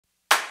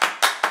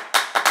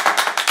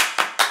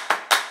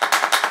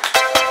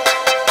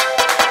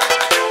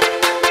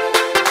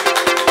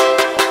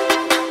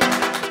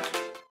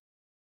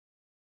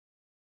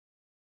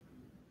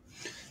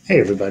Hey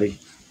everybody,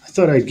 I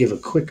thought I'd give a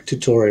quick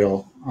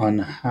tutorial on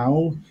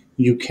how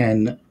you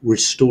can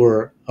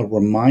restore a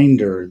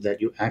reminder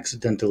that you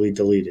accidentally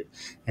deleted.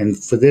 And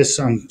for this,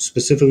 I'm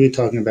specifically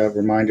talking about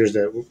reminders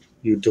that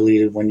you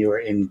deleted when you were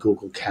in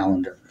Google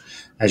Calendar.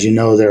 As you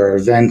know, there are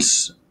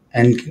events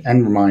and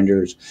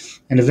reminders,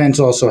 and events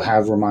also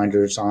have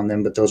reminders on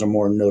them, but those are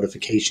more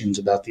notifications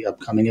about the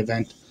upcoming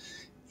event.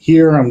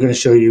 Here, I'm going to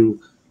show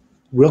you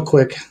real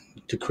quick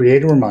to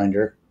create a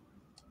reminder.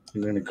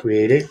 I'm going to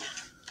create it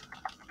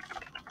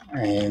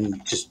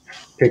and just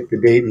pick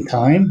the date and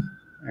time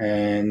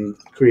and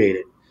create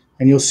it.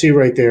 And you'll see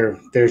right there,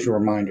 there's your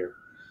reminder.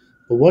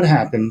 But what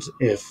happens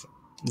if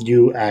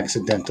you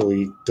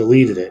accidentally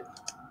deleted it?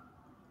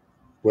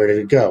 Where did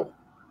it go?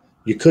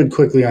 You could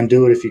quickly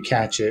undo it if you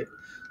catch it,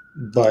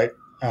 but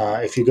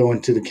if you go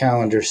into the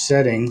calendar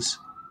settings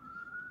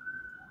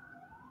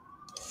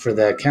for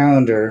that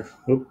calendar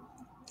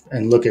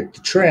and look at the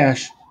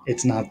trash,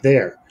 it's not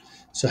there.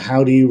 So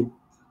how do you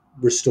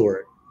restore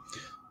it?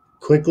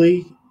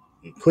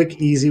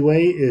 Quick, easy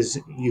way is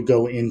you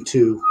go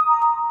into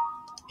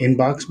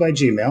Inbox by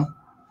Gmail.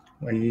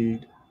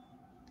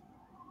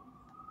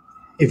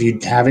 If you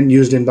haven't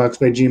used Inbox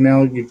by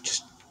Gmail, you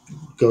just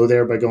go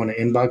there by going to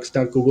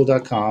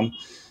inbox.google.com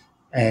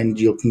and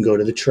you can go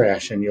to the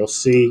trash and you'll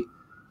see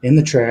in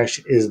the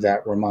trash is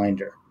that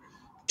reminder.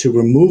 To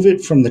remove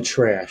it from the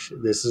trash,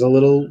 this is a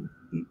little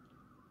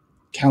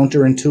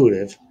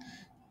counterintuitive.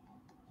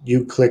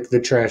 You click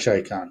the trash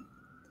icon.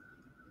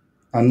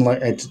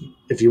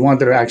 If you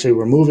wanted to actually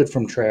remove it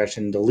from trash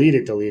and delete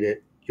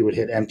it, you would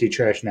hit empty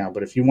trash now.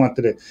 But if you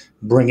wanted to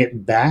bring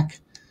it back,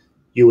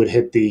 you would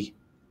hit the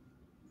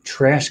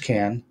trash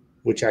can,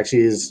 which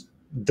actually is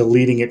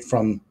deleting it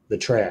from the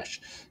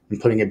trash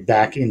and putting it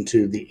back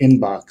into the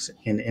inbox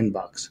in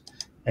Inbox.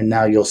 And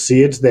now you'll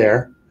see it's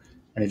there.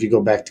 And if you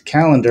go back to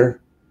calendar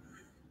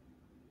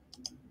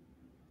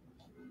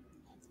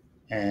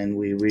and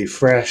we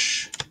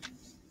refresh,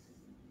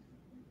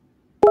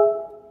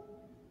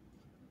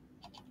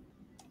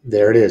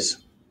 there it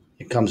is.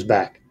 It comes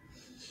back.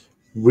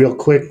 Real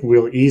quick,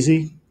 real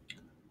easy.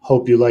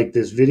 Hope you liked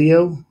this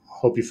video.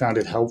 Hope you found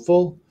it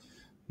helpful.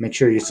 Make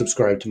sure you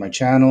subscribe to my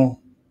channel.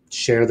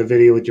 Share the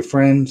video with your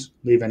friends.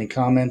 Leave any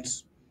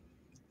comments.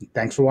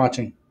 Thanks for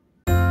watching.